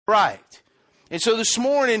Right. And so this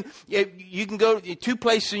morning, you can go to two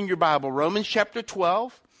places in your Bible, Romans chapter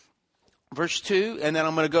 12, verse 2, and then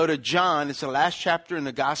I'm going to go to John. It's the last chapter in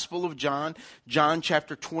the Gospel of John, John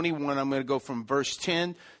chapter 21. I'm going to go from verse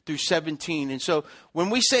 10 through 17. And so when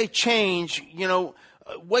we say change,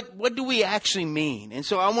 what do we actually mean? And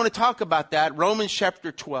so I want to talk about that. Romans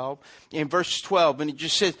chapter 12 in verse 12. And it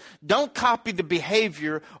just says, don't copy the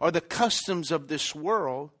behavior or the customs of this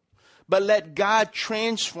world, but let God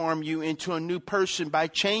transform you into a new person by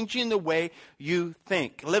changing the way you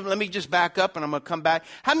think. Let me just back up and I'm going to come back.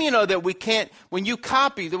 How many of you know that we can't, when you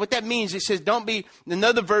copy, what that means, it says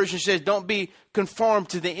another version says, don't be conformed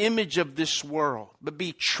to the image of this world, but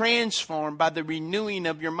be transformed by the renewing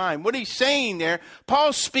of your mind. What he's saying there,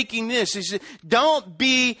 Paul's speaking this, he says, don't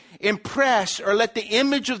be impressed or let the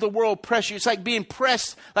image of the world press you. It's like being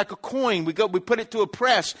pressed like a coin. We put it to a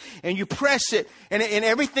press and you press it and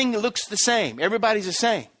everything looks the same. Everybody's the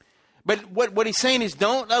same. But what he's saying is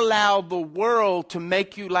don't allow the world to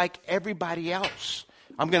make you like everybody else.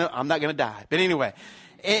 I'm not going to die. But anyway,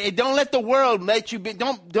 don't let the world let you be,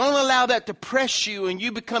 don't allow that to press you and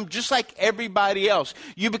you become just like everybody else.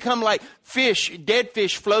 You become like dead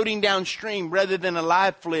fish floating downstream rather than a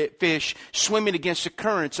live fish swimming against the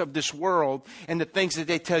currents of this world and the things that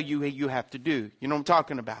they tell you you have to do. You know what I'm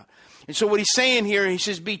talking about? And so what he's saying here, he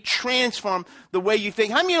says, be transformed the way you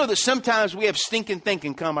think. How many know that sometimes we have stinking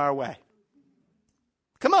thinking come our way?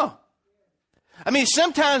 Come on. I mean,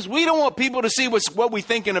 sometimes we don't want people to see what we're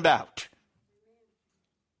thinking about.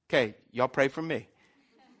 Okay, y'all pray for me.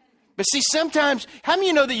 But see, sometimes, how many of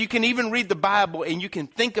you know that you can even read the Bible and you can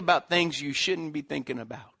think about things you shouldn't be thinking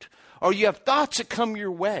about? Or you have thoughts that come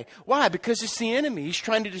your way. Why? Because it's the enemy. He's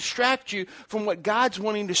trying to distract you from what God's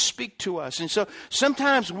wanting to speak to us. And so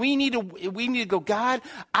sometimes we need to go, God,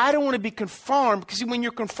 I don't want to be conformed. Because when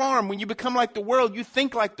you're conformed, when you become like the world, you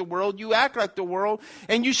think like the world, you act like the world,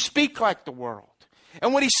 and you speak like the world.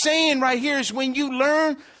 And what he's saying right here is when you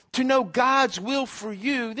learn to know God's will for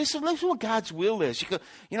you, this is what God's will is. You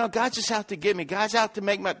go, God's just out to get me. God's out to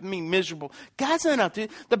make me miserable. God's not out to.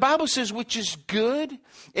 The Bible says which is good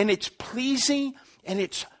and it's pleasing and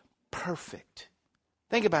it's perfect.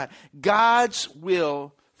 Think about it. God's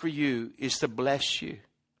will for you is to bless you.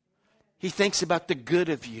 He thinks about the good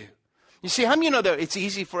of you. You see, how many of you know that it's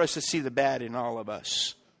easy for us to see the bad in all of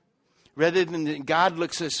us? Rather than God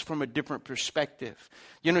looks at us from a different perspective.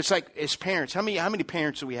 It's like as parents, how many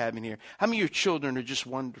parents do we have in here? How many of your children are just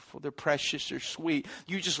wonderful? They're precious, they're sweet.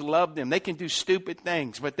 You just love them. They can do stupid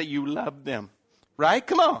things, but that you love them. Right?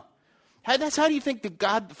 Come on. How do you think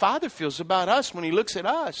God the Father feels about us when he looks at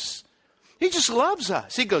us? He just loves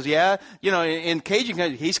us. He goes, yeah, in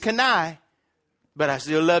Cajun, he's Kanai, but I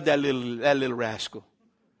still love that little rascal.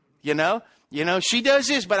 She does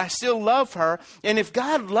this, but I still love her. And if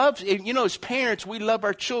God loves, as parents, we love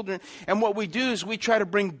our children. And what we do is we try to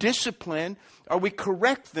bring discipline or we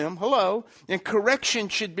correct them. Hello. And correction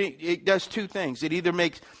it does two things. It either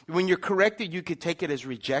makes, when you're corrected, you could take it as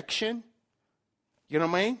rejection. You know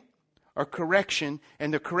what I mean? Or correction.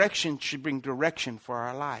 And the correction should bring direction for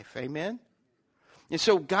our life. Amen? And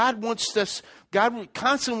so God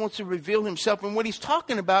constantly wants to reveal himself. And what he's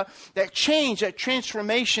talking about, that change, that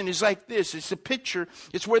transformation is like this. It's a picture.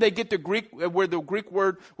 It's where they get the Greek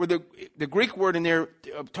word in there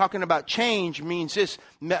talking about change means this,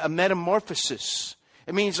 a metamorphosis.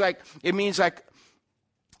 It means like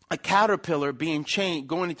a caterpillar being changed,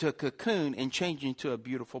 going into a cocoon and changing into a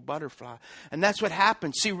beautiful butterfly. And that's what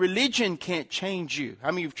happens. See, religion can't change you.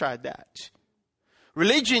 How many of you have tried that?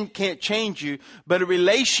 Religion can't change you, but a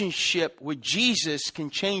relationship with Jesus can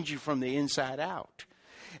change you from the inside out.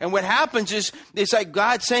 And what happens is, it's like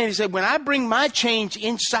God saying, he said, when I bring my change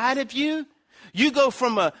inside of you, you go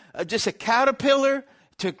from just a caterpillar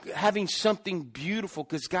to having something beautiful,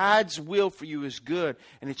 because God's will for you is good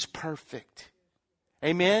and it's perfect.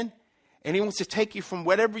 Amen? And he wants to take you from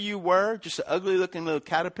whatever you were, just an ugly looking little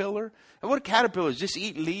caterpillar. And what a caterpillar is, just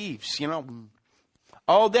eat leaves,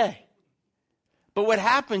 all day. But what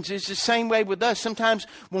happens is the same way with us. Sometimes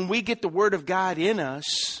when we get the Word of God in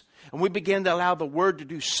us and we begin to allow the Word to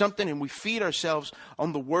do something and we feed ourselves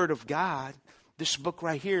on the Word of God, this book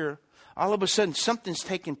right here, all of a sudden something's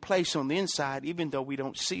taking place on the inside even though we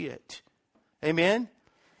don't see it. Amen?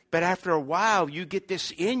 But after a while, you get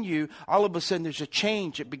this in you, all of a sudden there's a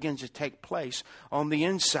change that begins to take place on the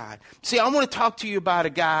inside. See, I want to talk to you about a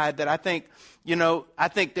guy that I think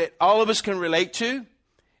that all of us can relate to.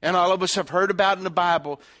 And all of us have heard about in the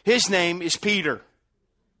Bible. His name is Peter.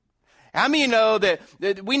 How many of you know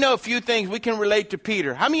that we know a few things we can relate to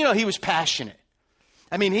Peter? How many of you know he was passionate?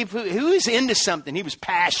 I mean, he was into something. He was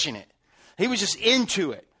passionate. He was just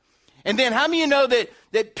into it. And then how many of you know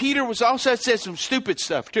that Peter was also said some stupid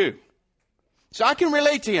stuff too? So I can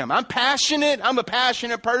relate to him. I'm passionate. I'm a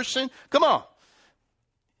passionate person. Come on.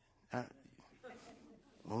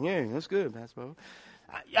 Well, yeah, that's good.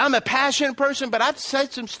 I'm a passionate person, but I've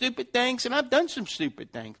said some stupid things and I've done some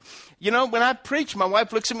stupid things. You know, when I preach, my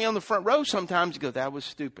wife looks at me on the front row sometimes and goes, that was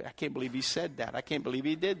stupid. I can't believe he said that. I can't believe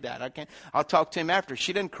he did that. I'll talk to him after.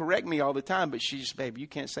 She doesn't correct me all the time, but she's, baby, you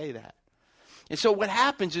can't say that. And so what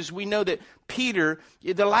happens is we know that Peter,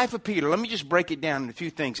 the life of Peter, let me just break it down in a few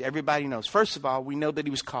things everybody knows. First of all, we know that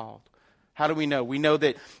he was called. How do we know? We know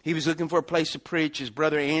that he was looking for a place to preach. His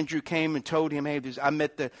brother Andrew came and told him, hey, I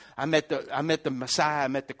met the Messiah, I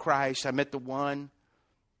met the Christ, I met the one,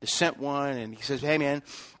 the sent one. And he says, hey, man.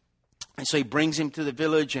 And so he brings him to the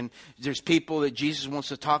village, and there's people that Jesus wants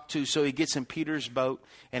to talk to. So he gets in Peter's boat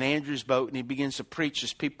and Andrew's boat, and he begins to preach.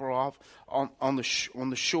 There's people off on the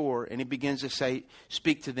shore, and he begins to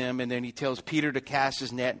speak to them. And then he tells Peter to cast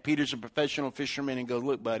his net. Peter's a professional fisherman, and goes,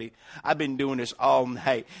 look, buddy, I've been doing this all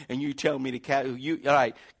night, and you tell me to cast. All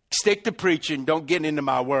right, stick to preaching. Don't get into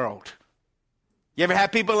my world. You ever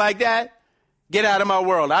have people like that? Get out of my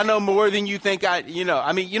world. I know more than you think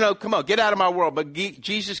come on, get out of my world. But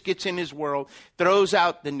Jesus gets in his world, throws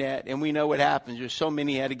out the net, and we know what happens. There's so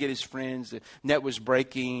many, he had to get his friends. The net was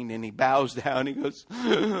breaking, and he bows down. He goes,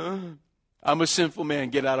 I'm a sinful man.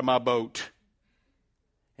 Get out of my boat.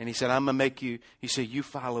 And he said, I'm going to make you, he said, you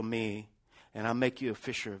follow me, and I'll make you a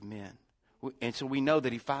fisher of men. And so we know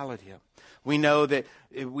that he followed him. We know the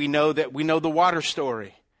water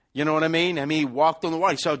story. You know what I mean? He walked on the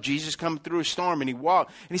water. He saw Jesus come through a storm, and he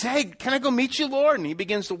walked. And he said, hey, can I go meet you, Lord? And he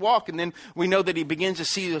begins to walk. And then we know that he begins to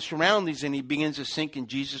see the surroundings, and he begins to sink, and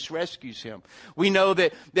Jesus rescues him. We know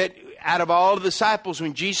that out of all the disciples,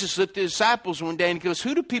 when Jesus looked at his disciples one day, and he goes,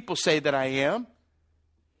 who do people say that I am?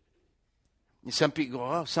 And some people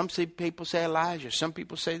go, some people say Elijah. Some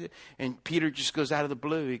people say that. And Peter just goes out of the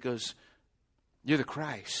blue. He goes, you're the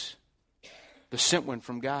Christ, the sent one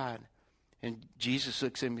from God. And Jesus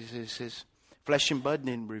looks at him and says, flesh and blood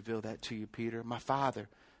didn't reveal that to you, Peter. My Father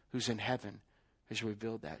who's in heaven has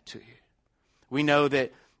revealed that to you. We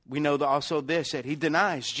know also this, that he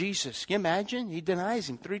denies Jesus. Can you imagine? He denies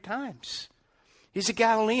him 3 times. He's a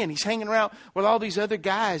Galilean. He's hanging around with all these other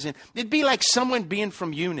guys. And it'd be like someone being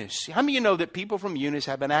from Eunice. How many of you know that people from Eunice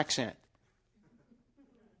have an accent?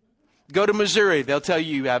 Go to Missouri. They'll tell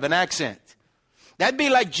you have an accent. That'd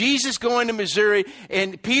be like Jesus going to Missouri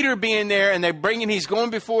and Peter being there, and he's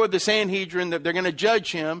going before the Sanhedrin, that they're going to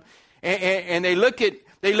judge him. And they look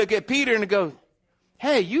at Peter and they go,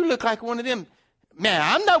 hey, you look like one of them. Man,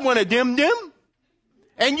 I'm not one of them.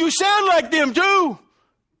 And you sound like them too.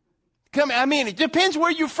 It depends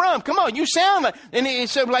where you're from. Come on, you sound like, and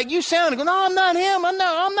so like you sound, go, no, I'm not him. I'm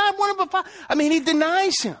not one of them. He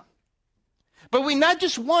denies him. But not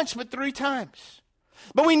just once, but 3 times.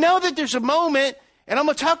 But we know that there's a moment, and I'm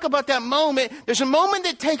going to talk about that moment. There's a moment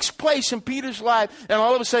that takes place in Peter's life, and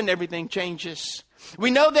all of a sudden everything changes.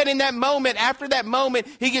 We know that in that moment, after that moment,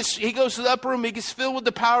 he goes to the upper room, he gets filled with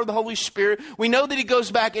the power of the Holy Spirit. We know that he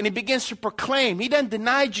goes back and he begins to proclaim. He doesn't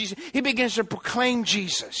deny Jesus, he begins to proclaim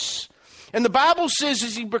Jesus. And the Bible says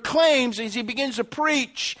as he proclaims, as he begins to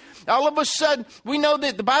preach, all of a sudden, we know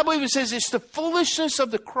that the Bible even says it's the foolishness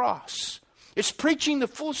of the cross. It's preaching the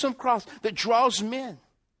foolishness of the cross that draws men.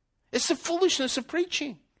 It's the foolishness of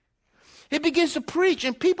preaching. He begins to preach,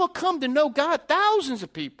 and people come to know God, thousands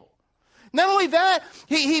of people. Not only that,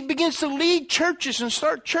 he begins to lead churches and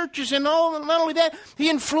start churches, and not only that, he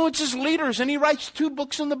influences leaders, and he writes 2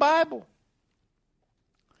 books in the Bible.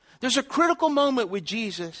 There's a critical moment with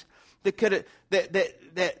Jesus that could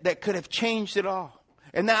have changed it all.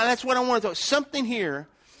 And now that's what I want to talk. Something here,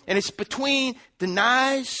 and it's between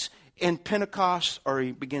denies and Pentecost, or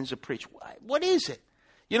he begins to preach. What is it?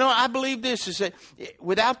 I believe this is that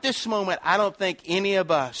without this moment, I don't think any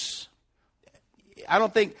of us, I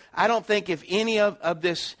don't think if any of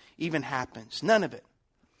this even happens. None of it.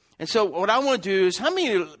 And so what I want to do is,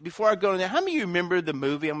 before I go in there, how many of you remember the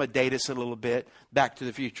movie, I'm going to date us a little bit, Back to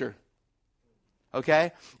the Future?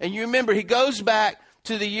 Okay? And you remember, he goes back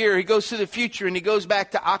to he goes to the future, and he goes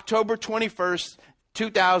back to October 21st,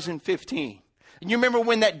 2015. And you remember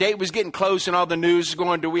when that date was getting close and all the news is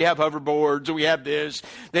going, do we have hoverboards? Do we have this?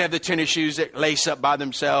 They have the tennis shoes that lace up by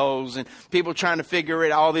themselves, and people trying to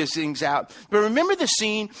figure all these things out. But remember the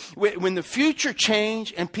scene when the future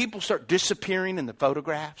changed and people start disappearing in the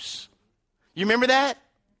photographs? You remember that?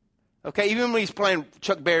 Okay, even when he's playing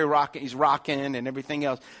Chuck Berry rocking, he's rocking and everything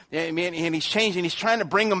else. And he's changing. He's trying to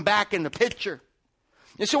bring them back in the picture.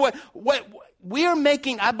 And so what we are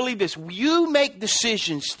making, I believe this, you make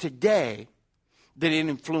decisions today that it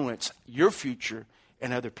influence your future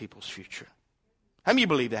and other people's future. How many of you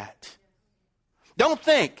believe that? Don't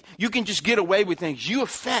think you can just get away with things. You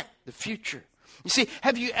affect the future. You see,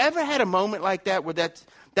 have you ever had a moment like that where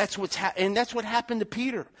that's what's and that's what happened to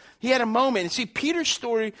Peter. He had a moment. And see, Peter's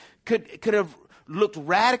story could have looked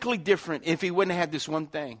radically different if he wouldn't have had this one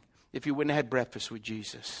thing. If he wouldn't have had breakfast with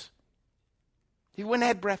Jesus. He wouldn't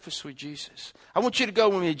have had breakfast with Jesus. I want you to go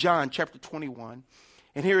with me to John chapter 21.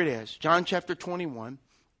 And here it is. John chapter 21.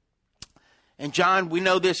 And John, we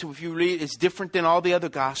know this. If you read, it's different than all the other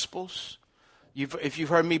Gospels. If you've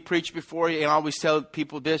heard me preach before, and I always tell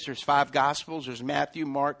people this, there's 5 Gospels. There's Matthew,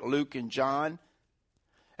 Mark, Luke, and John.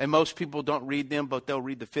 And most people don't read them, but they'll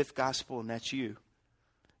read the 5th Gospel, and that's you.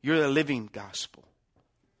 You're the living Gospel.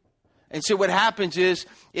 And so what happens is,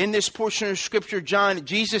 in this portion of Scripture,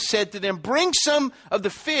 Jesus said to them, bring some of the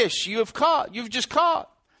fish you've just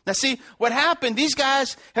caught. Now see, what happened, these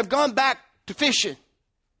guys have gone back to fishing.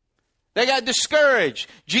 They got discouraged.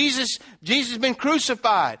 Jesus has been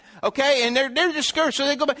crucified. Okay, and they're discouraged, so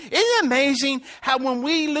they go back. Isn't it amazing how when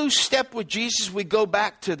we lose step with Jesus, we go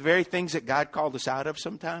back to the very things that God called us out of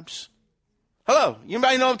sometimes? Hello,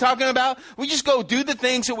 anybody know what I'm talking about? We just go do the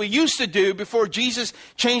things that we used to do before Jesus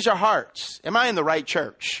changed our hearts. Am I in the right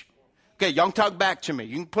church? Okay, y'all can talk back to me.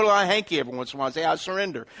 You can put on a hanky every once in a while and say, I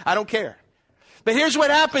surrender. I don't care. But here's what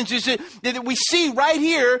happens is that we see right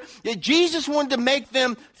here that Jesus wanted to make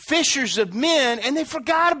them fishers of men, and they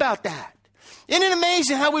forgot about that. Isn't it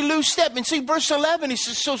amazing how we lose step? And see, verse 11, he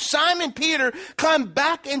says, so Simon Peter climbed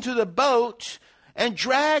back into the boat and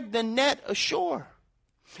dragged the net ashore.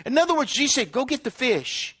 In other words, Jesus said, go get the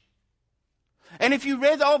fish. And if you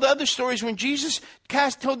read all the other stories, when Jesus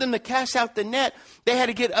told them to cast out the net, they had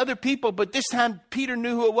to get other people. But this time, Peter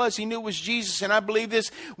knew who it was. He knew it was Jesus. And I believe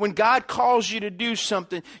this, when God calls you to do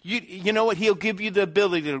something, you know what? He'll give you the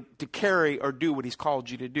ability to carry or do what he's called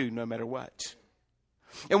you to do, no matter what.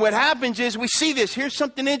 And what happens is, we see this. Here's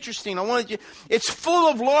something interesting. It's full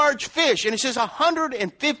of large fish. And it says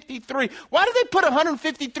 153. Why did they put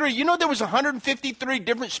 153? You know there was 153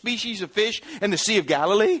 different species of fish in the Sea of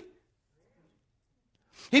Galilee?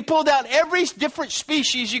 He pulled out every different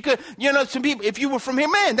species you could. You know, some people, if you were from here,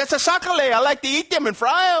 man, that's a sakale. I like to eat them and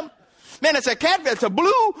fry them. Man, that's a catfish. That's a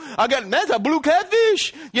blue. That's a blue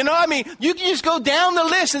catfish. You know, I mean, you can just go down the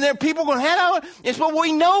list and there are people going to head out. But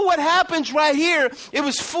we know what happens right here. It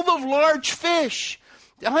was full of large fish.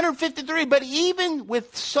 153. But even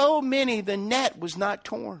with so many, the net was not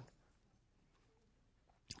torn.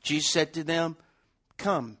 Jesus said to them,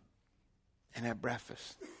 come and have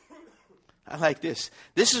breakfast. I like this.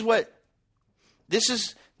 This is what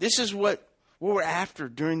we're after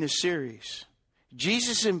during this series.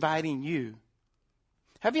 Jesus inviting you.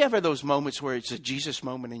 Have you ever had those moments where it's a Jesus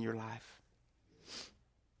moment in your life?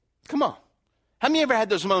 Come on. Have you ever had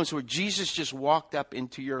those moments where Jesus just walked up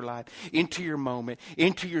into your life, into your moment,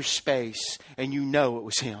 into your space, and you know it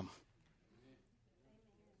was him?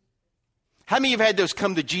 How many of you have had those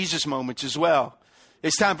come to Jesus moments as well?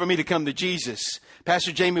 It's time for me to come to Jesus.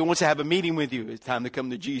 Pastor Jamie wants to have a meeting with you. It's time to come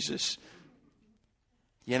to Jesus.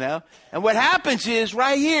 You know? And what happens is,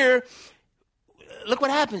 right here, look what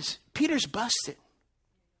happens. Peter's busted.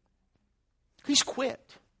 He's quit.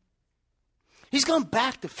 He's gone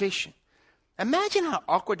back to fishing. Imagine how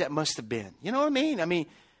awkward that must have been. You know what I mean? I mean,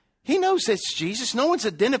 he knows that's Jesus. No one's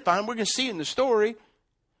identifying. We're going to see it in the story.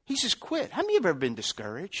 He's just quit. How many of you have ever been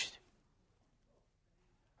discouraged?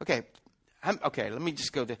 Okay, let me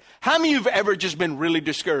just go there. How many of you have ever just been really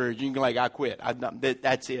discouraged? You can like, I quit.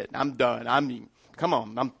 That's it. I'm done. Come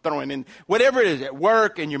on, I'm throwing in whatever it is at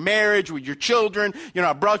work, in your marriage, with your children. You know,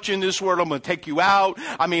 I brought you in this world. I'm going to take you out.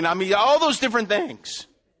 I mean, all those different things.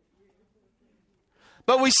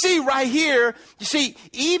 But we see right here, you see,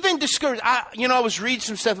 even discouraged. I was reading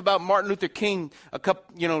some stuff about Martin Luther King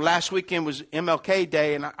last weekend was MLK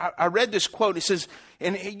Day, and I read this quote. It says,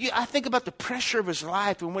 and I think about the pressure of his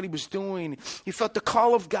life and what he was doing. He felt the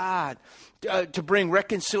call of God to bring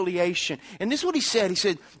reconciliation. And this is what he said. He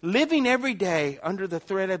said, living every day under the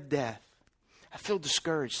threat of death, I feel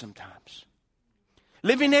discouraged sometimes.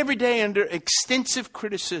 Living every day under extensive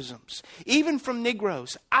criticisms, even from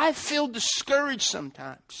Negroes, I feel discouraged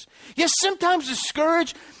sometimes. Yes, sometimes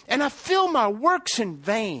discouraged, and I feel my work's in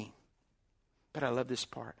vain. But I love this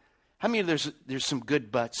part. How many of there's some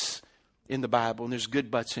good buts in the Bible, and there's good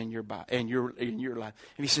buts in your life? And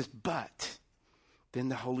he says, but then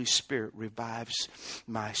the Holy Spirit revives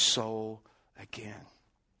my soul again.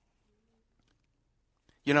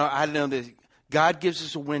 You know, I know that God gives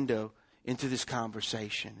us a window into this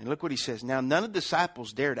conversation. And look what he says. Now, none of the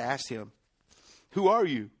disciples dared ask him, who are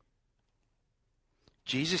you?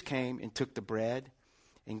 Jesus came and took the bread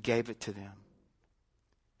and gave it to them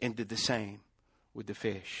and did the same with the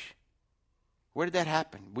fish. Where did that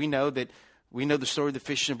happen? We know the story of the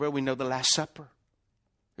fish and bread. We know the Last Supper.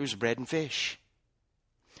 It was bread and fish.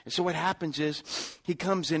 And so what happens is he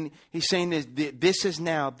comes in, he's saying this is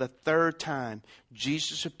now the third time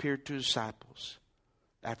Jesus appeared to his disciples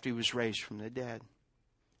after he was raised from the dead.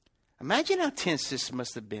 Imagine how tense this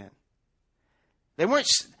must have been. They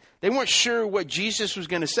weren't sure what Jesus was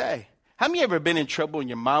going to say. How many of you ever been in trouble and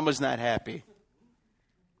your mama's not happy?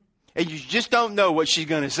 And you just don't know what she's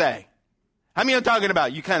going to say? How many I'm talking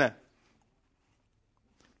about? You kind of,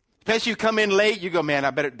 especially you come in late, you go, man,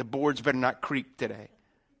 the boards better not creak today.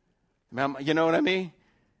 You know what I mean?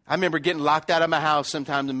 I remember getting locked out of my house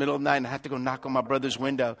sometime in the middle of the night and I had to go knock on my brother's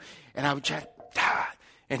window. And I would try,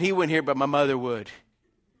 and he wouldn't hear, but my mother would.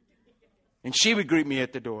 And she would greet me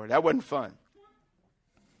at the door. That wasn't fun.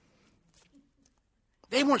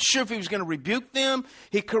 They weren't sure if he was going to rebuke them.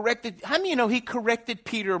 How many of you know he corrected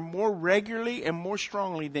Peter more regularly and more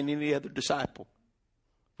strongly than any other disciple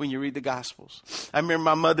when you read the Gospels? I remember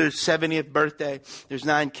my mother's 70th birthday. There's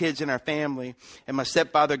 9 kids in our family. And my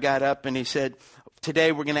stepfather got up and he said,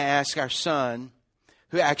 today we're going to ask our son,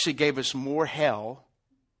 who actually gave us more hell,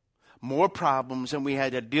 more problems than we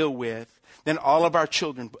had to deal with than all of our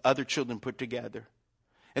other children put together.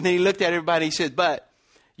 And then he looked at everybody and he said, but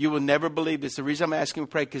you will never believe this. The reason I'm asking him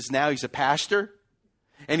to pray because now he's a pastor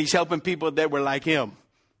and he's helping people that were like him.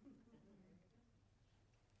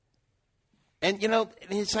 And,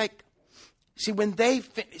 it's like, see,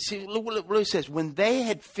 look what it says. When they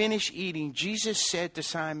had finished eating, Jesus said to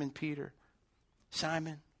Simon Peter,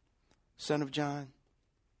 Simon, son of John,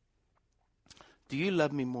 do you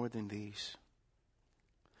love me more than these?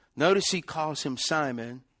 Notice he calls him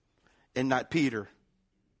Simon and not Peter.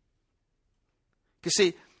 Because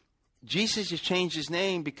see, Jesus just changed his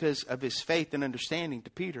name because of his faith and understanding to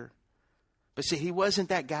Peter. But see, he wasn't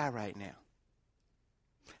that guy right now.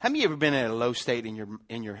 Have you ever been in a low state in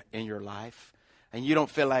your life and you don't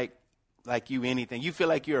feel like you anything? You feel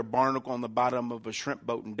like you're a barnacle on the bottom of a shrimp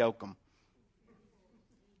boat in Delcom.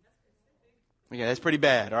 Yeah, that's pretty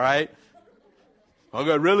bad, all right? I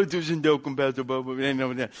got relatives in Delcom, Pastor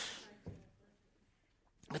Bubba.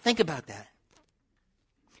 But think about that.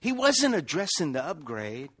 He wasn't addressing the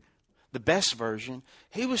upgrade, the best version.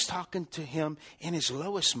 He was talking to him in his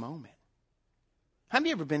lowest moment. Have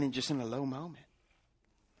you ever been in a low moment?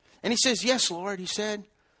 And he says, yes, Lord. He said,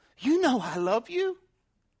 you know I love you.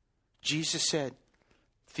 Jesus said,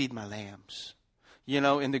 feed my lambs.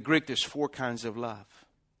 In the Greek, there's 4 kinds of love.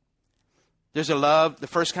 There's a love. The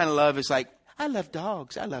first kind of love is like, I love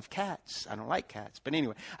dogs. I love cats. I don't like cats. But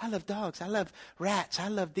anyway, I love dogs. I love rats. I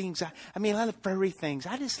love things. I love furry things.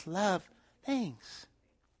 I just love things.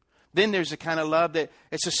 Then there's a kind of love that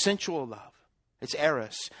it's a sensual love. It's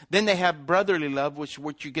eros. Then they have brotherly love,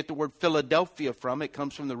 which you get the word Philadelphia from. It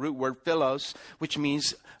comes from the root word philos, which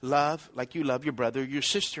means love, like you love your brother or your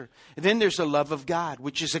sister. And then there's the love of God,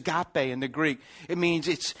 which is agape in the Greek. It means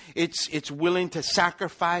it's willing to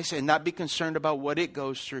sacrifice and not be concerned about what it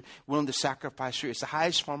goes through, willing to sacrifice for you. It's the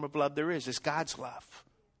highest form of love there is. It's God's love.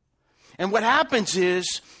 And what happens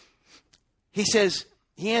is, he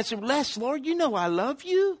answered, yes, Lord, you know I love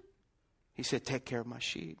you. He said, take care of my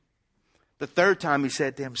sheep. The third time he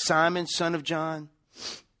said to him, Simon, son of John,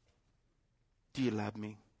 do you love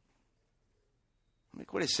me?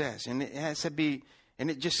 Look what it says. And it has to be, and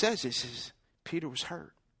it just says, Peter was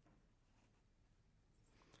hurt.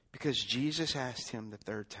 Because Jesus asked him the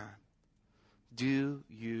third time, do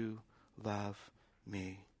you love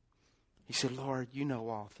me? He said, Lord, you know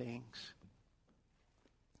all things.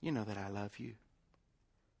 You know that I love you.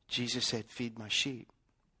 Jesus said, feed my sheep.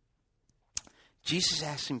 Jesus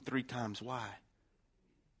asked him 3 times why.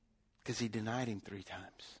 Because he denied him 3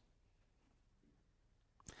 times.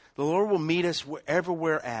 The Lord will meet us wherever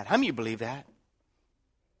we're at. How many of you believe that?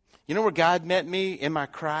 You know where God met me in my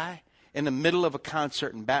cry? In the middle of a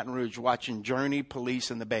concert in Baton Rouge watching Journey, Police,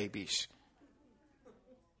 and the Babies.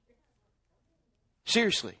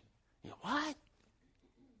 Seriously. What?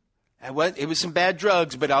 It was some bad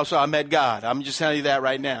drugs, but also I met God. I'm just telling you that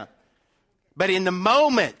right now. But in that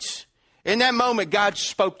moment, God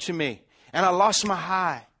spoke to me. And I lost my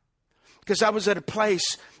high. Because I was at a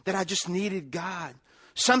place that I just needed God.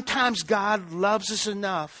 Sometimes God loves us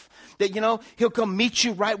enough that, He'll come meet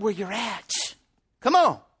you right where you're at. Come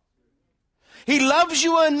on. He loves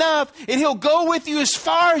you enough and He'll go with you as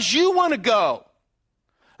far as you want to go.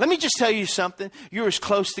 Let me just tell you something. You're as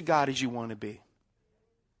close to God as you want to be.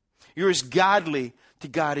 You're as godly to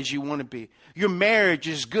God as you want to be. Your marriage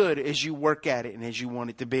is good as you work at it and as you want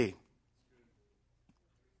it to be.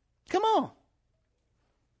 Come on.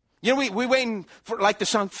 You know, we waiting for like the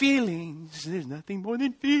song, feelings. There's nothing more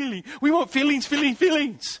than feeling. We want feelings, feelings,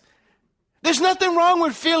 feelings. There's nothing wrong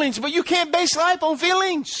with feelings, but you can't base life on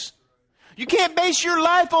feelings. You can't base your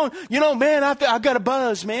life on, man, I got a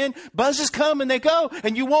buzz, man. Buzzes come and they go,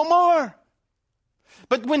 and you want more.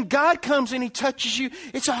 But when God comes and he touches you,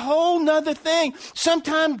 it's a whole nother thing.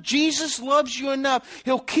 Sometimes Jesus loves you enough.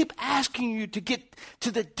 He'll keep asking you to get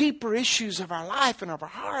to the deeper issues of our life and of our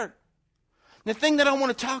heart. The thing that I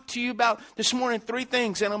want to talk to you about this morning, 3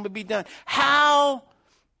 things, and I'm going to be done. How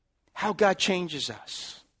God changes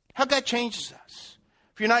us. How God changes us.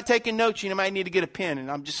 If you're not taking notes, you might need to get a pen,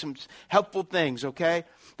 and I'm just some helpful things, okay?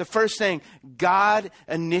 The first thing, God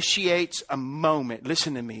initiates a moment,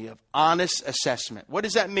 listen to me, of honest assessment. What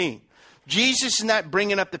does that mean? Jesus is not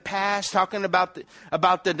bringing up the past, talking about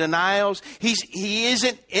the denials. He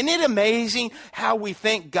isn't. Isn't it amazing how we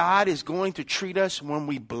think God is going to treat us when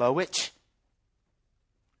we blow it?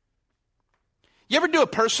 You ever do a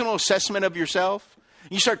personal assessment of yourself?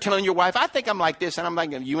 You start telling your wife, I think I'm like this, and I'm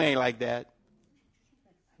like, you ain't like that.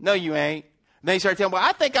 No, you ain't. Then you start telling, well,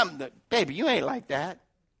 I think baby, you ain't like that.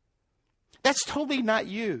 That's totally not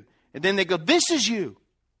you. And then they go, this is you.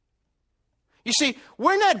 You see,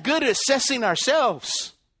 we're not good at assessing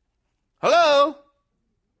ourselves. Hello?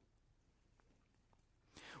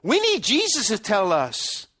 We need Jesus to tell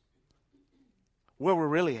us where we're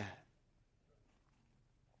really at.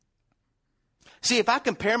 See, if I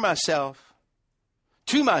compare myself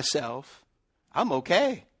to myself, I'm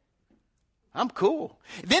okay. I'm cool.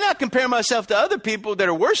 Then I compare myself to other people that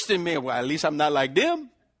are worse than me. Well, at least I'm not like them.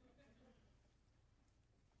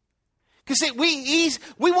 Because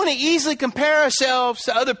we want to easily compare ourselves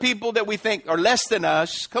to other people that we think are less than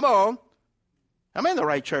us. Come on. I'm in the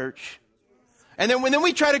right church. And then when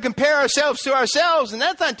we try to compare ourselves to ourselves, and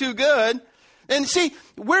that's not too good. And see,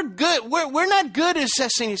 we're good. We're not good at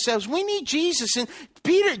assessing ourselves. We need Jesus. And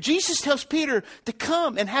Jesus tells Peter to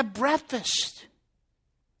come and have breakfast.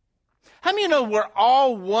 How many of you know we're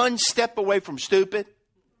all one step away from stupid?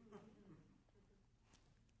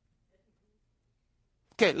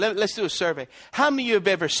 Okay, let's do a survey. How many of you have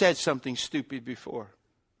ever said something stupid before?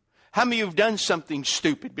 How many of you have done something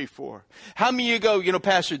stupid before? How many of you go,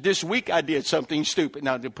 Pastor, this week I did something stupid.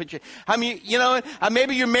 Now, how many,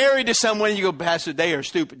 maybe you're married to someone and you go, Pastor, they are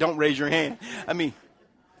stupid. Don't raise your hand.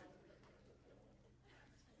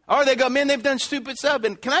 Or they go, man, they've done stupid stuff.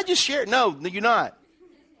 And can I just share it? No, you're not.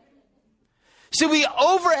 See, we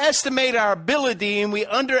overestimate our ability and we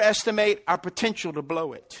underestimate our potential to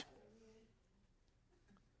blow it.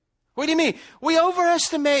 What do you mean? We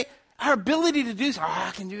overestimate our ability to do this. Oh,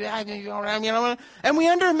 I can do that. I can do that. And we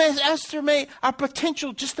underestimate our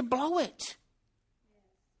potential just to blow it.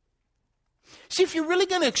 See, if you're really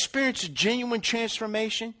going to experience a genuine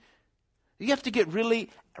transformation, you have to get really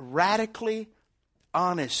radically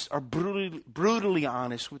honest or brutally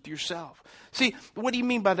honest with yourself. See, what do you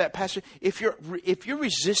mean by that, Pastor? If you're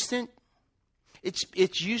resistant,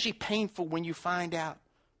 it's usually painful when you find out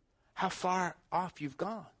how far off you've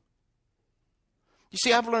gone. You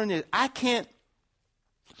see, I've learned that I can't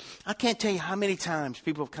tell you how many times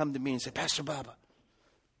people have come to me and said, Pastor Bubba,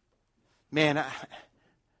 man,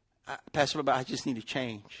 Pastor Bubba, I just need to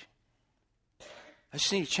change. I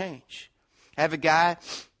just need to change. I have a guy,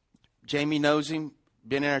 Jamie knows him,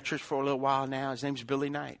 been in our church for a little while now. His name's Billy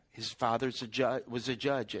Knight. His father was a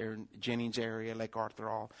judge in Jennings area, Lake Arthur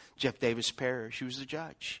Hall, Jeff Davis Parish. He was the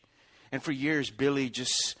judge. And for years, Billy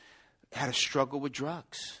just had a struggle with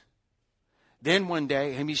drugs. Then one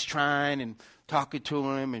day, he's trying and talking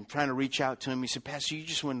to him and trying to reach out to him. He said, Pastor, you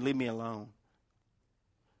just wouldn't leave me alone.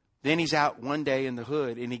 Then he's out one day in the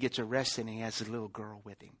hood and he gets arrested and he has a little girl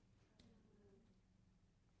with him.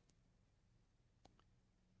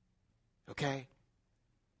 Okay?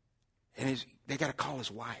 And they got to call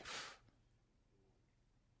his wife.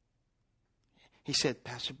 He said,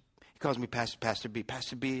 Pastor, he calls me Pastor B.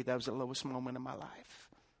 Pastor B, that was the lowest moment of my life.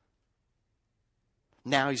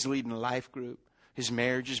 Now he's leading a life group. His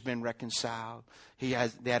marriage has been reconciled. They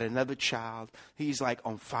had another child. He's like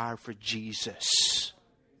on fire for Jesus.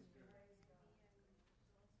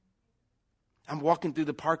 I'm walking through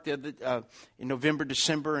the park in November,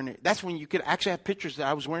 December, and that's when you could actually have pictures that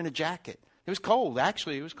I was wearing a jacket. It was cold,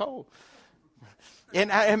 actually. It was cold.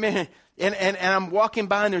 And I'm walking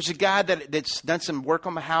by, and there's a guy that's done some work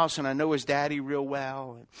on my house, and I know his daddy real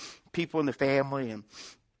well, and people in the family, and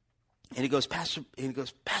he goes, Pastor.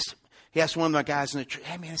 He asked one of my guys in the church,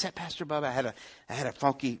 hey man, is that Pastor Bubba? I had a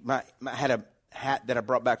funky, I had a hat that I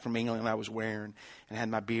brought back from England and I was wearing, and I had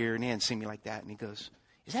my beard, and he hadn't seen me like that. And he goes,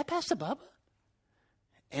 is that Pastor Bubba?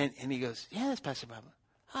 And he goes, yeah, that's Pastor Bubba.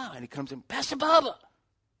 And he comes in, Pastor Bubba.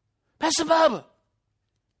 Pastor Bubba.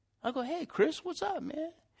 I go, hey, Chris, what's up,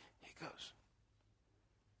 man? He goes,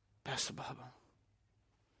 Pastor Bubba,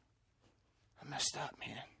 I messed up,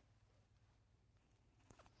 man.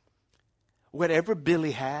 Whatever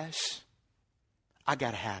Billy has, I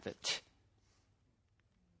got to have it.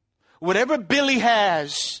 Whatever Billy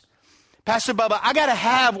has, Pastor Bubba, I got to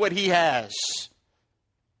have what he has.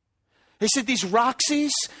 He said, these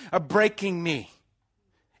Roxys are breaking me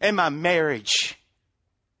and my marriage.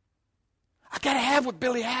 I got to have what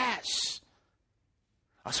Billy has.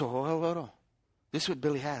 I said, hold on. This is what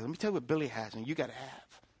Billy has. Let me tell you what Billy has and you got to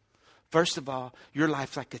have. First of all, your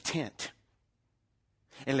life's like a tent.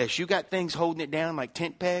 Unless you got things holding it down like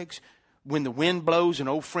tent pegs, when the wind blows and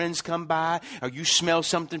old friends come by, or you smell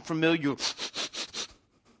something familiar,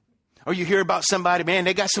 or you hear about somebody, man,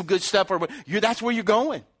 they got some good stuff, or that's where you're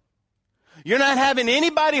going. You're not having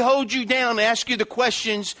anybody hold you down and ask you the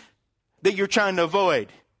questions that you're trying to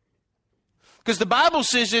avoid. Because the Bible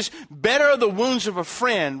says this, better are the wounds of a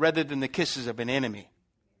friend rather than the kisses of an enemy.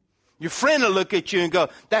 Your friend will look at you and go,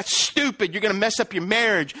 that's stupid. You're going to mess up your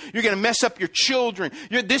marriage. You're going to mess up your children.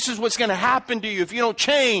 This is what's going to happen to you if you don't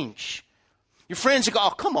change. Your friends will go,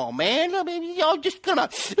 oh, come on, man. I mean, y'all just come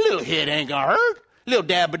out. A little hit ain't going to hurt. A little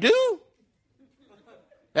dab-a-doo.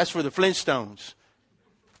 That's for the Flintstones.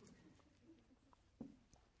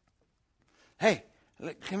 Hey,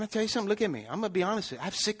 can I tell you something? Look at me. I'm going to be honest with you. I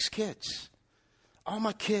have 6 kids. All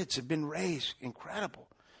my kids have been raised incredible.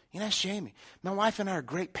 You know, that's Jamie. My wife and I are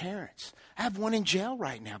great parents. I have one in jail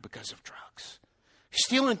right now because of drugs. He's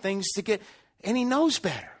stealing things to get, and he knows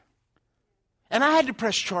better. And I had to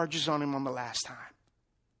press charges on him on the last time.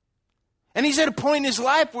 And he's at a point in his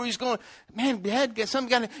life where he's going, man, Dad,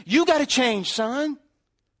 you got to change, son.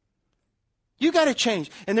 You got to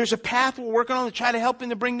change. And there's a path we're working on to try to help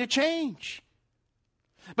him to bring the change.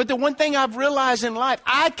 But the one thing I've realized in life,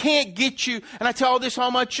 I can't get you, and I tell this to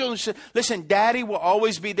all my children, listen, Daddy will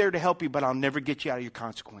always be there to help you, but I'll never get you out of your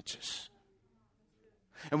consequences.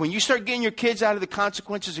 And when you start getting your kids out of the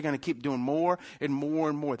consequences, they're going to keep doing more and more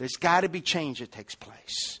and more. There's got to be change that takes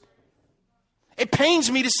place. It pains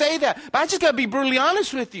me to say that, but I just got to be brutally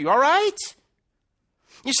honest with you, all right?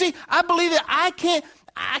 You see, I believe that I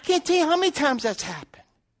can't tell you how many times that's happened.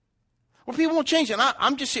 Well, people won't change it. And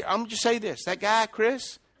I'm just say this. That guy,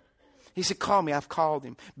 Chris, he said, call me. I've called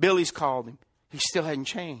him. Billy's called him. He still hadn't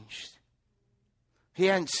changed. He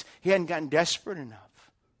hadn't gotten desperate enough.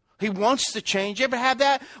 He wants to change. You ever have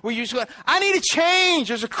that? Where you just go, I need to change.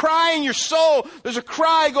 There's a cry in your soul. There's a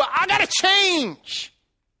cry. Go, I got to change.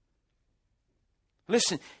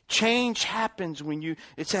 Listen, change happens when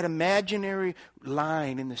it's that imaginary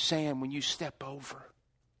line in the sand when you step over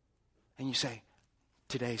and you say,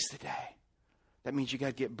 today's the day. That means you got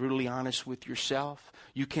to get brutally honest with yourself.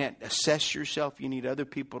 You can't assess yourself. You need other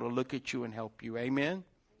people to look at you and help you. Amen?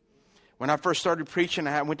 When I first started preaching,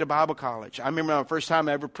 I went to Bible college. I remember the first time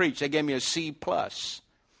I ever preached, they gave me a C+.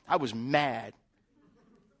 I was mad.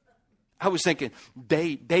 I was thinking,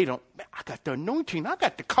 they don't, I got the anointing. I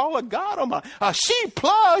got the call of God on my C+.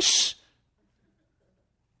 But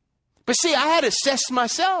see, I had to assess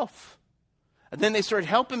myself. And then they started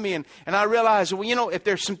helping me, and I realized, well, you know, if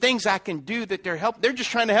there's some things I can do that they're just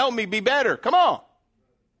trying to help me be better. Come on.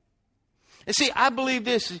 And see, I believe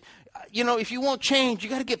this, you know, if you want change, you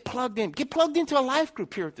got to get plugged in. Get plugged into a life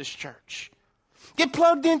group here at this church. Get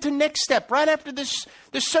plugged into Next Step. Right after this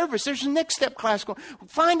service, there's a Next Step class going.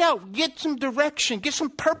 Find out, get some direction, get some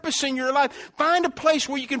purpose in your life. Find a place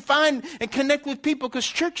where you can find and connect with people, because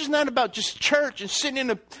church is not about just church and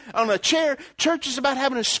sitting on a chair. Church is about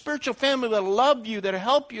having a spiritual family that'll love you, that'll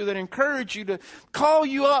help you, that'll encourage you, to call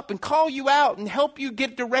you up and call you out and help you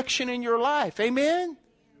get direction in your life. Amen?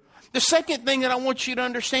 The second thing that I want you to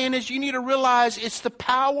understand is you need to realize it's the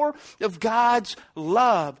power of God's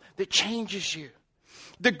love that changes you.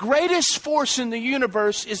 The greatest force in the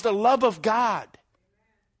universe is the love of God.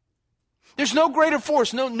 There's no greater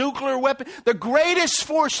force, no nuclear weapon. The greatest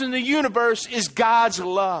force in the universe is God's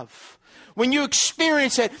love. When you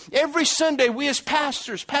experience it, every Sunday we as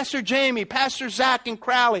pastors, Pastor Jamie, Pastor Zach and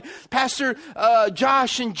Crowley, Pastor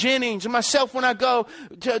Josh and Jennings, and myself when I go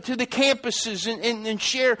to the campuses and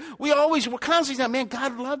share, we're constantly saying, man,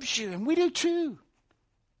 God loves you, and we do too.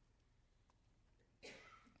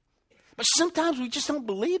 But sometimes we just don't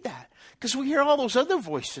believe that, because we hear all those other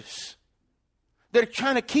voices that are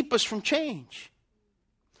trying to keep us from change.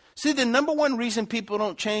 See, the number one reason people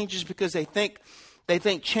don't change is because they think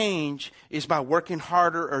change is by working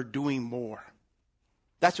harder or doing more.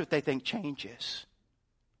 That's what they think change is.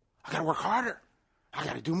 I got to work harder. I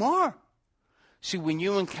got to do more. See, when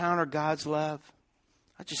you encounter God's love,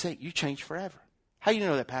 I just say, you change forever. How do you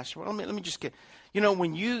know that, Pastor? Well, let me just get,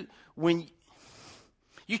 when you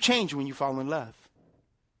change when you fall in love.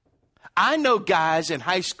 I know guys in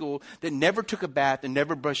high school that never took a bath and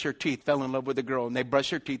never brushed their teeth, fell in love with a girl, and they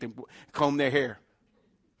brush their teeth and comb their hair.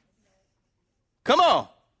 Come on.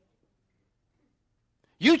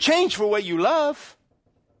 You change for what you love.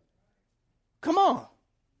 Come on.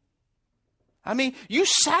 I mean, you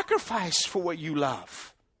sacrifice for what you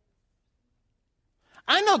love.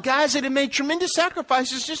 I know guys that have made tremendous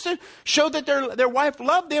sacrifices just to show that their wife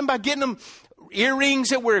loved them by getting them earrings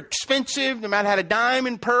that were expensive, no matter how to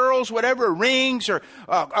diamond, pearls, whatever, rings, or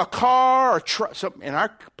a car, or truck. In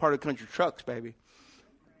our part of the country, trucks, baby.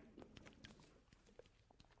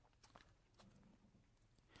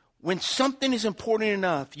 When something is important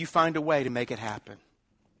enough, you find a way to make it happen.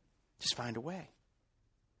 Just find a way.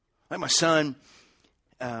 Like my son,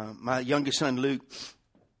 my youngest son, Luke,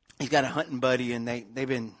 he's got a hunting buddy, and they've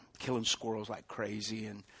been killing squirrels like crazy,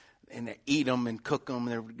 and they eat them and cook them.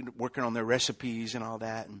 They're working on their recipes and all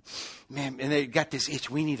that. And man, and they got this itch.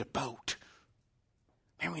 We need a boat.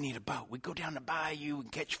 Man, we need a boat. We go down the bayou. We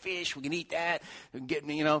can catch fish. We can eat that. We can get,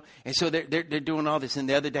 And so they're doing all this. And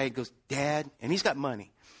the other day he goes, Dad, and he's got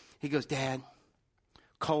money. He goes, Dad,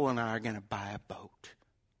 Cole and I are going to buy a boat.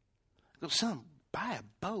 I go, son, buy a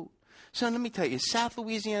boat? Son, let me tell you, South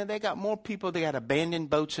Louisiana, they got more people. They got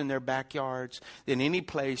abandoned boats in their backyards than any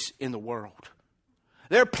place in the world.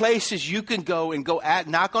 There are places you can go and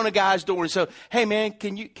knock on a guy's door and say, hey, man,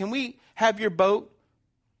 can we have your boat?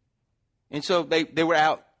 And so they were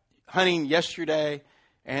out hunting yesterday,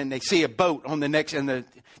 and they see a boat on the next,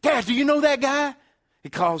 Dad, do you know that guy? He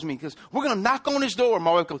calls me. He goes, we're going to knock on his door.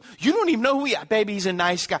 My wife goes, you don't even know who he is. Baby, he's a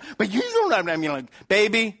nice guy. But you don't know. I mean, like,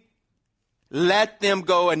 baby, let them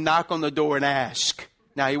go and knock on the door and ask.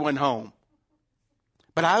 Now, he went home.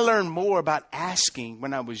 But I learned more about asking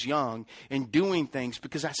when I was young and doing things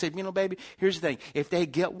because I said, baby, here's the thing. If they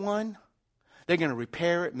get one, they're going to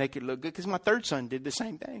repair it, make it look good. Because my third son did the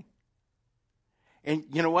same thing. And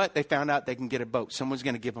you know what? They found out they can get a boat. Someone's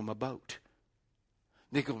going to give them a boat.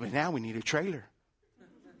 They go, but now we need a trailer.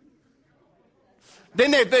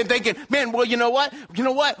 Then they're thinking, man, well, you know what?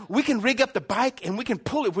 We can rig up the bike and we can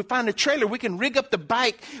pull it. If we find a trailer, we can rig up the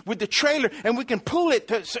bike with the trailer and we can pull it.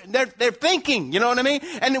 They're thinking, you know what I mean?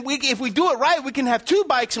 And if we do it right, we can have two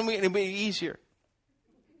bikes and it'll be easier.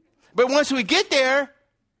 But once we get there,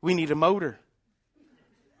 we need a motor.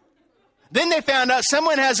 Then they found out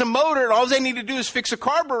someone has a motor and all they need to do is fix a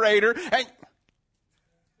carburetor.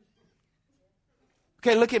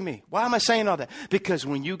 Okay, look at me. Why am I saying all that? Because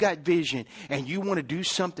when you got vision and you want to do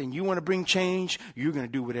something, you want to bring change, you're going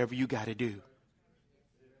to do whatever you got to do.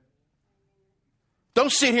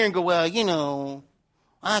 Don't sit here and go, well,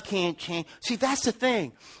 I can't change. See, that's the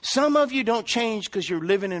thing. Some of you don't change because you're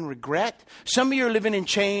living in regret. Some of you are living in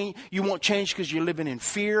change. You won't change because you're living in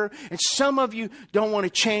fear. And some of you don't want to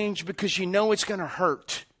change because you know it's going to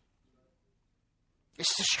hurt.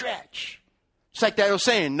 It's the stretch. It's like that old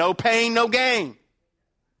saying, no pain, no gain.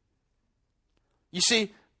 You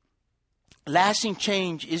see, lasting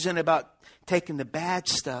change isn't about taking the bad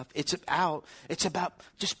stuff. It's about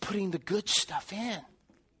just putting the good stuff in.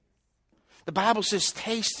 The Bible says,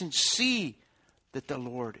 taste and see that the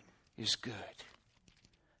Lord is good.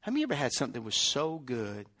 Have you ever had something that was so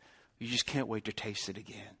good, you just can't wait to taste it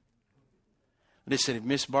again? Listen, if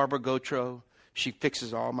Miss Barbara Gautreaux, she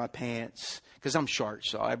fixes all my pants, because I'm short,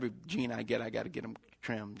 so every jean I got to get them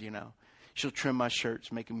trimmed, She'll trim my shirts,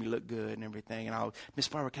 making me look good and everything. And Miss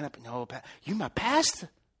Barbara, no, you my pastor.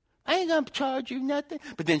 I ain't going to charge you nothing.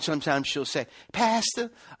 But then sometimes she'll say, Pastor,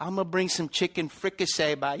 I'm going to bring some chicken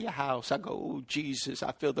fricassee by your house. I go, oh, Jesus,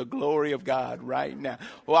 I feel the glory of God right now.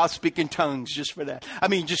 Well, I'll speak in tongues just for that. I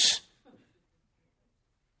mean, just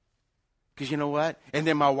because you know what? And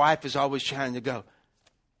then my wife is always trying to go,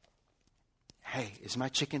 hey, is my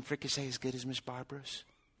chicken fricassee as good as Miss Barbara's?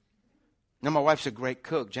 Now, my wife's a great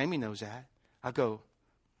cook. Jamie knows that. I go,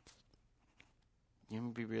 you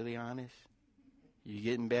want me to be really honest? You're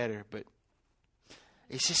getting better, but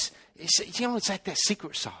it's like that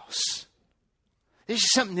secret sauce. There's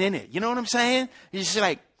just something in it. You know what I'm saying? It's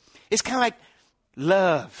kind of like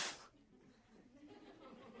love.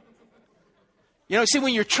 See,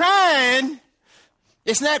 when you're trying,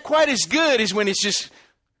 it's not quite as good as when it's just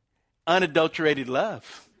unadulterated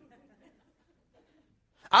love.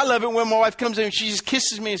 I love it when my wife comes in and she just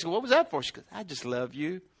kisses me and says, what was that for? She goes, I just love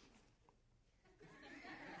you.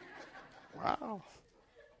 Wow.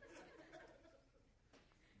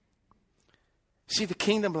 See, the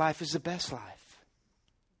kingdom life is the best life.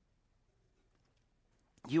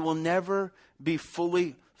 You will never be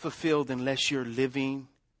fully fulfilled unless you're living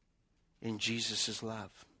in Jesus' love.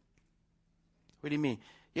 What do you mean?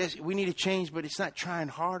 Yes, we need to change, but it's not trying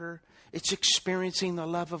harder. It's experiencing the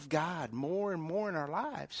love of God more and more in our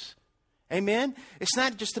lives. Amen? It's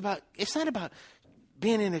not about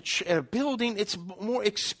being in a building. It's more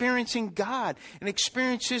experiencing God and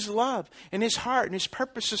experience His love and His heart and His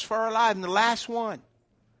purposes for our life. And the last one,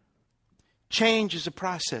 change is a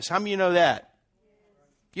process. How many of you know that?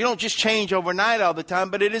 You don't just change overnight all the time,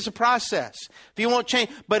 but it is a process. If you won't change,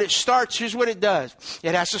 but it starts, here's what it does.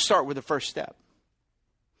 It has to start with the first step.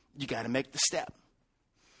 You got to make the step.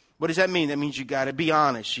 What does that mean? That means you got to be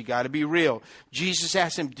honest. You got to be real. Jesus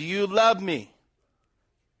asked him, do you love me?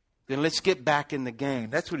 Then let's get back in the game.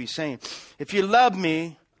 That's what he's saying. If you love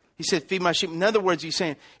me, he said, feed my sheep. In other words, he's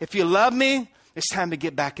saying, if you love me, it's time to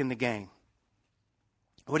get back in the game.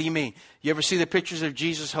 What do you mean? You ever see the pictures of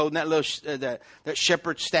Jesus holding that little that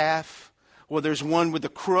shepherd staff? Well, there's one with the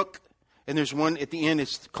crook, and there's one at the end.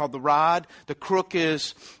 It's called the rod. The crook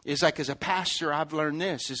is like, as a pastor, I've learned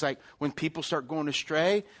this. It's like when people start going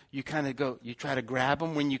astray, you kind of go, you try to grab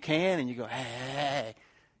them when you can, and you go, hey,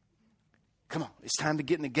 come on, it's time to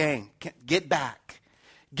get in the game. Get back.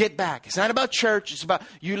 Get back. It's not about church. It's about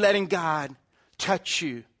you letting God touch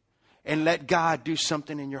you and let God do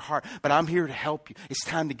something in your heart. But I'm here to help you. It's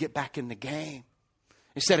time to get back in the game.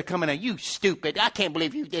 Instead of coming at you, stupid, I can't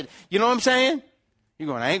believe you did it. You know what I'm saying? You're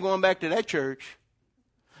going, I ain't going back to that church.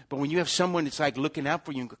 But when you have someone that's like looking out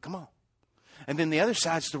for you and go, come on. And then the other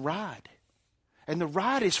side's the rod. And the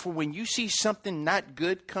rod is for when you see something not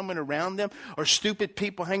good coming around them or stupid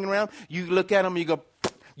people hanging around, you look at them and you go,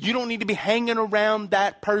 you don't need to be hanging around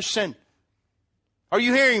that person. Are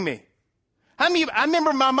you hearing me? I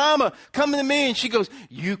remember my mama coming to me and she goes,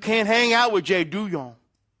 you can't hang out with Jay Duyon.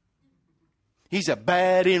 He's a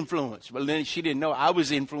bad influence. Well, then she didn't know I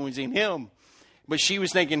was influencing him. But she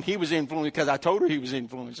was thinking he was influencing because I told her he was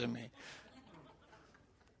influencing me.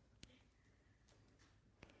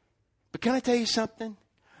 But can I tell you something?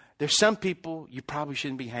 There's some people you probably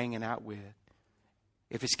shouldn't be hanging out with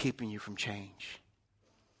if it's keeping you from change.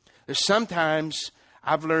 There's sometimes,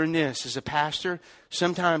 I've learned this as a pastor,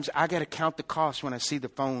 sometimes I got to count the cost when I see the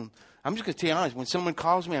phone. I'm just going to tell you honest, when someone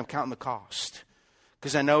calls me, I'm counting the cost.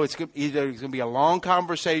 Because I know it's either it's going to be a long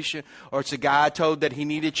conversation or it's a guy told that he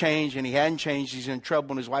needed change and he hadn't changed. He's in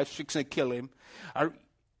trouble and his wife's fixing to kill him. Are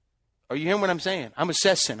you hearing what I'm saying? I'm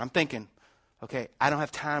assessing. I'm thinking, okay, I don't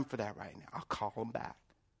have time for that right now. I'll call him back.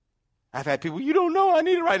 I've had people, you don't know I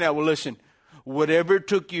need it right now. Well, listen, whatever it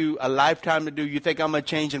took you a lifetime to do, you think I'm going to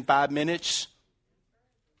change in 5 minutes?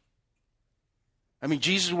 I mean,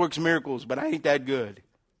 Jesus works miracles, but I ain't that good.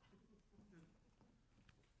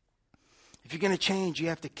 If you're going to change, you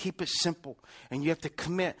have to keep it simple. And you have to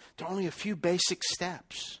commit to only a few basic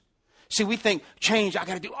steps. See, we think, change, I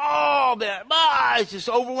got to do all that. It's just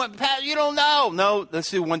overwhelming. You don't know. No,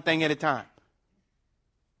 let's do one thing at a time.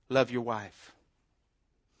 Love your wife.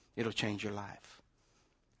 It'll change your life.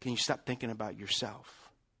 Can you stop thinking about yourself?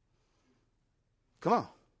 Come on.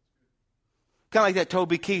 Kind of like that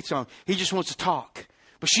Toby Keith song. He just wants to talk.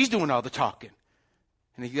 But she's doing all the talking.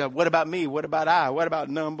 And you go, what about me? What about I? What about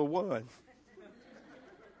number one?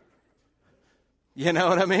 You know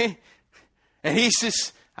what I mean? And he's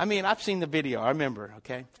just, I've seen the video. I remember,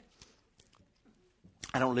 okay?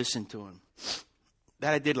 I don't listen to him.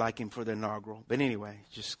 That I did like him for the inaugural. But anyway,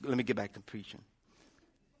 just let me get back to preaching.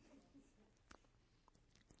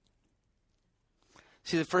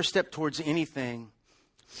 See, the first step towards anything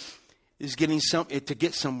is to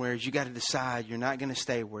get somewhere is you got to decide you're not going to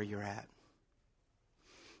stay where you're at.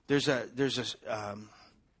 There's an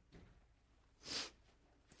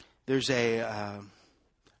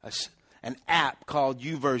app called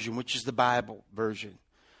YouVersion, which is the Bible version.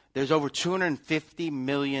 There's over 250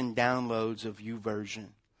 million downloads of YouVersion.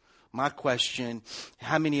 My question,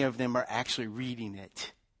 how many of them are actually reading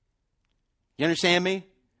it? You understand me?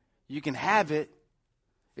 You can have it.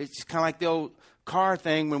 It's kind of like the old car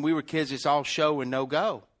thing when we were kids. It's all show and no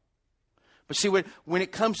go. But see, when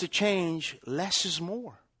it comes to change, less is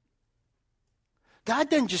more. God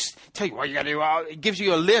doesn't just tell you what you got to do. It gives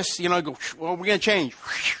you a list. Go, well, we're going to change.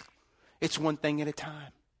 It's one thing at a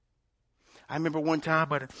time. I remember one time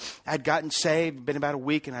I'd gotten saved, been about a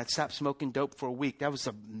week, and I'd stopped smoking dope for a week. That was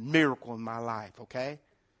a miracle in my life, okay?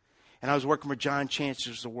 And I was working for John Chance,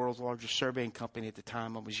 which was the world's largest surveying company at the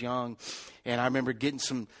time. I was young, and I remember getting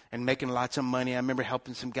some and making lots of money. I remember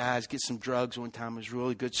helping some guys get some drugs one time. It was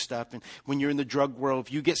really good stuff. And when you're in the drug world,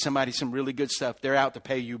 if you get somebody some really good stuff, they're out to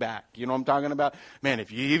pay you back. You know what I'm talking about? Man, if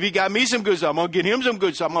he got me some good stuff, I'm going to get him some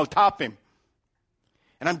good stuff. I'm going to top him.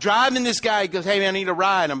 And I'm driving this guy. He goes, hey, man, I need a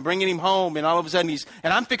ride. I'm bringing him home. And all of a sudden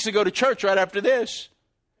and I'm fixing to go to church right after this.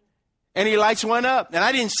 And he lights one up. And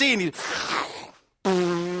I didn't see it.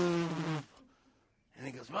 And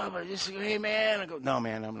he goes, Bubba, just, hey, man. I go, no,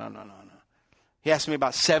 man, no. He asked me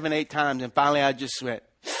about 7, 8 times. And finally I just went.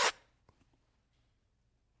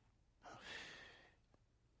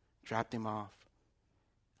 Dropped him off.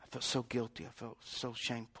 I felt so guilty. I felt so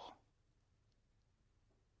shameful.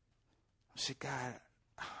 I said, God,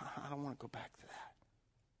 I don't want to go back to that.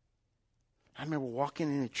 I remember walking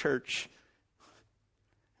into church.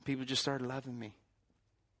 People just started loving me.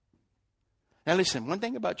 Now listen, one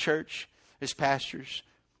thing about church as pastors,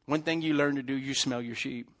 one thing you learn to do, you smell your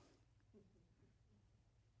sheep.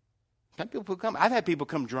 Some people come. I've had people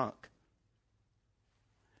come drunk.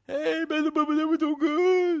 Hey, Brother Bubba, that was so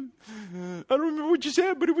good. I don't remember what you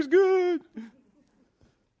said, but it was good.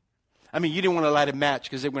 I mean, you didn't want to light a match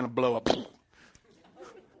because they were going to blow up.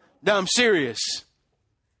 No, I'm serious.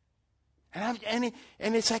 And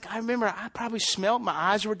it's like, I remember I probably smelled, my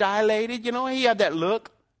eyes were dilated. You know, he had that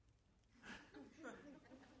look.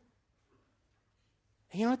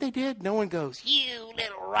 And you know what they did? No one goes, you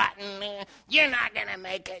little rotten man, you're not going to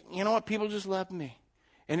make it. You know what? People just loved me.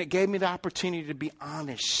 And it gave me the opportunity to be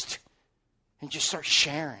honest and just start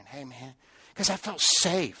sharing. Hey, man, because I felt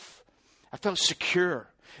safe. I felt secure.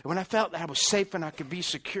 And when I felt that I was safe and I could be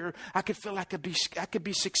secure, I could feel I could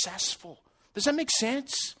be successful. Does that make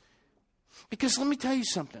sense? Because let me tell you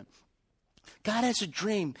something. God has a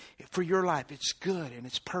dream for your life. It's good and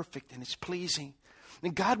it's perfect and it's pleasing.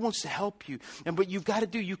 And God wants to help you. And what you've got to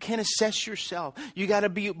do, you can't assess yourself. You got to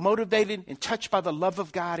be motivated and touched by the love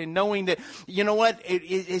of God and knowing that, you know what,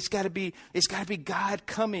 it's got to be God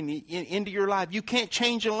coming into your life. You can't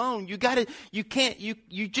change alone. You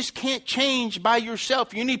just can't change by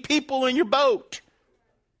yourself. You need people in your boat.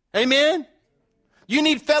 Amen? You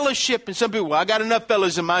need fellowship. And some people, well, I got enough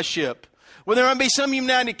fellas in my ship. Well, there might be some you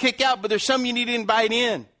need to kick out, but there's some you need to invite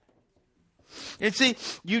in. And see,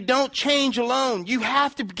 you don't change alone. You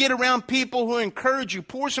have to get around people who encourage you,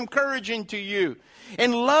 pour some courage into you,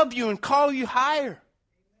 and love you and call you higher.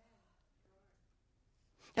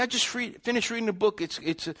 I just finished reading the book.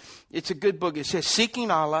 It's a good book. It says,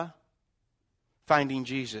 Seeking Allah, Finding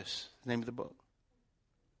Jesus, the name of the book.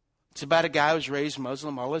 It's about a guy who was raised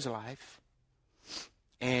Muslim all his life.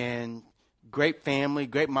 And great family,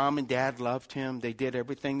 great mom and dad loved him. They did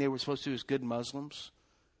everything they were supposed to do as good Muslims.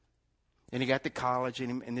 And he got to college,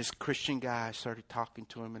 and this Christian guy started talking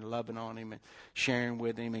to him and loving on him and sharing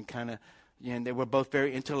with him and kind of, and they were both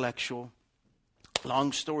very intellectual.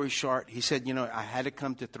 Long story short, he said, I had to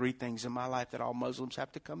come to 3 things in my life that all Muslims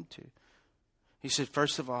have to come to. He said,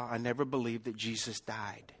 first of all, I never believed that Jesus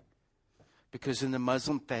died. Because in the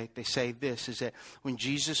Muslim faith, they say this, is that when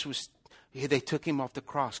Jesus was, they took him off the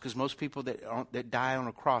cross, because most people that die on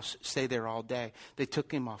a cross stay there all day. They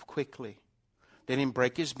took him off quickly. They didn't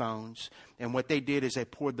break his bones. And what they did is they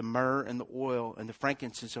poured the myrrh and the oil and the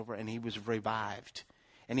frankincense over, and he was revived.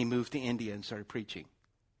 And he moved to India and started preaching.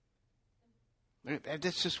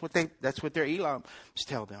 That's just that's what their imams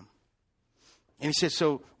tell them. And he said,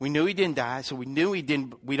 so we knew he didn't die. So we knew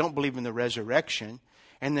we don't believe in the resurrection.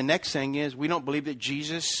 And the next thing is, we don't believe that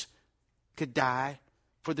Jesus could die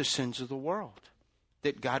for the sins of the world.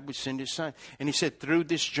 That God would send his son. And he said through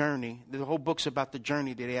this journey, the whole book's about the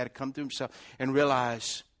journey that he had to come through himself and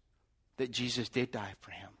realize that Jesus did die for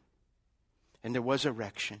him. And there was a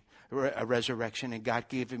resurrection, and God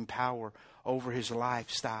gave him power over his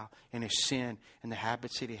lifestyle and his sin and the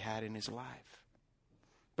habits that he had in his life.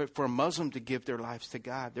 But for a Muslim to give their lives to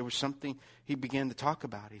God, there was something he began to talk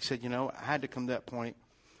about. He said, I had to come to that point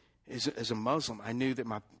as a Muslim. I knew that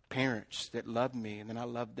my parents that loved me and then I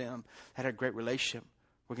loved them, had a great relationship,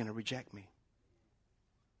 were going to reject me.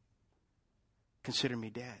 Consider me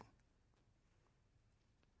dead.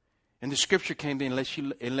 And the scripture came in,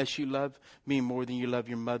 unless you love me more than you love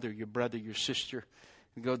your mother, your brother, your sister,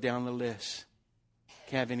 and go down the list.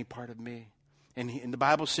 Can't have any part of me. And the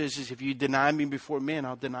Bible says is if you deny me before men,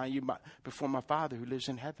 I'll deny you before my Father who lives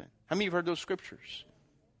in heaven. How many of you have heard those scriptures?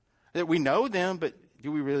 That we know them, but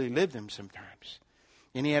do we really live them sometimes?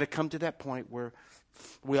 And he had to come to that point where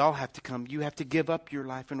we all have to come. You have to give up your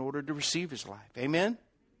life in order to receive his life. Amen?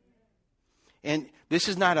 And this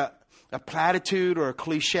is not a platitude or a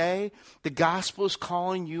cliche. The gospel is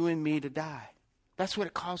calling you and me to die. That's what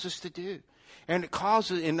it calls us to do. And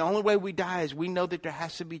and the only way we die is we know that there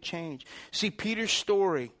has to be change. See, Peter's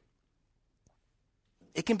story,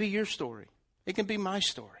 it can be your story. It can be my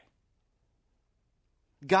story.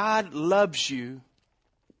 God loves you,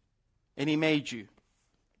 and he made you.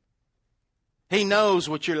 He knows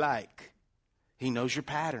what you're like. He knows your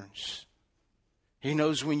patterns. He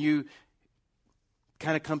knows when you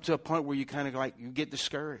kind of come to a point where you kind of like, you get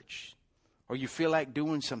discouraged or you feel like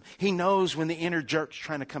doing something. He knows when the inner jerk's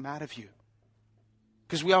trying to come out of you.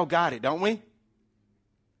 Because we all got it, don't we?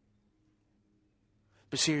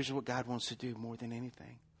 But see, here's what God wants to do more than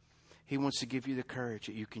anything. He wants to give you the courage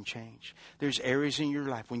that you can change. There's areas in your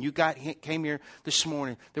life. When you came here this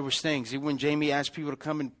morning, there was things. Even when Jamie asked people to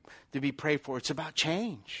come and to be prayed for, it's about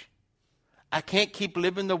change. I can't keep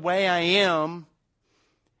living the way I am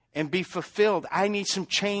and be fulfilled. I need some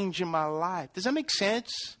change in my life. Does that make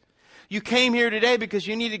sense? You came here today because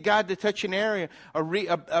you needed God to touch an area,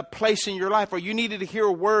 a place in your life, or you needed to hear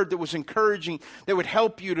a word that was encouraging, that would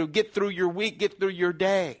help you to get through your week, get through your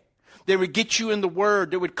day. That would get you in the Word,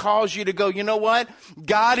 that would cause you to go, you know what?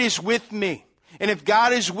 God is with me. And if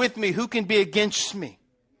God is with me, who can be against me?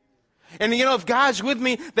 And you know, if God's with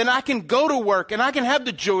me, then I can go to work and I can have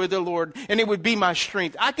the joy of the Lord and it would be my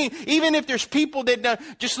strength. I can, even if there's people that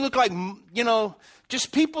just look like, you know,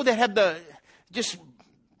 just people that have just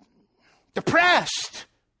depressed.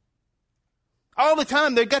 All the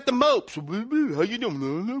time, they got the mopes. How you doing?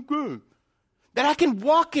 I'm good. That I can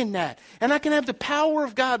walk in that. And I can have the power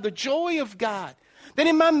of God, the joy of God. That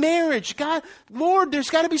in my marriage, God, Lord, there's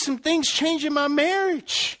got to be some things change in my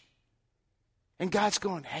marriage. And God's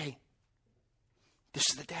going, hey, this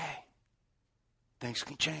is the day. Things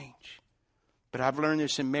can change. But I've learned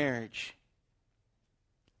this in marriage.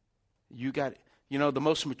 The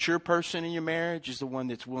most mature person in your marriage is the one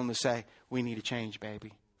that's willing to say, we need to change,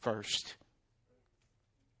 baby, first.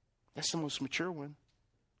 That's the most mature one.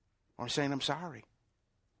 Or saying, I'm sorry.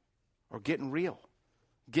 Or getting real.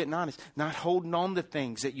 Getting honest. Not holding on to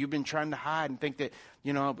things that you've been trying to hide and think that,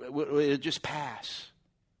 you know, it'll just pass.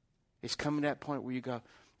 It's coming to that point where you go,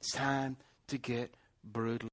 it's time to get brutally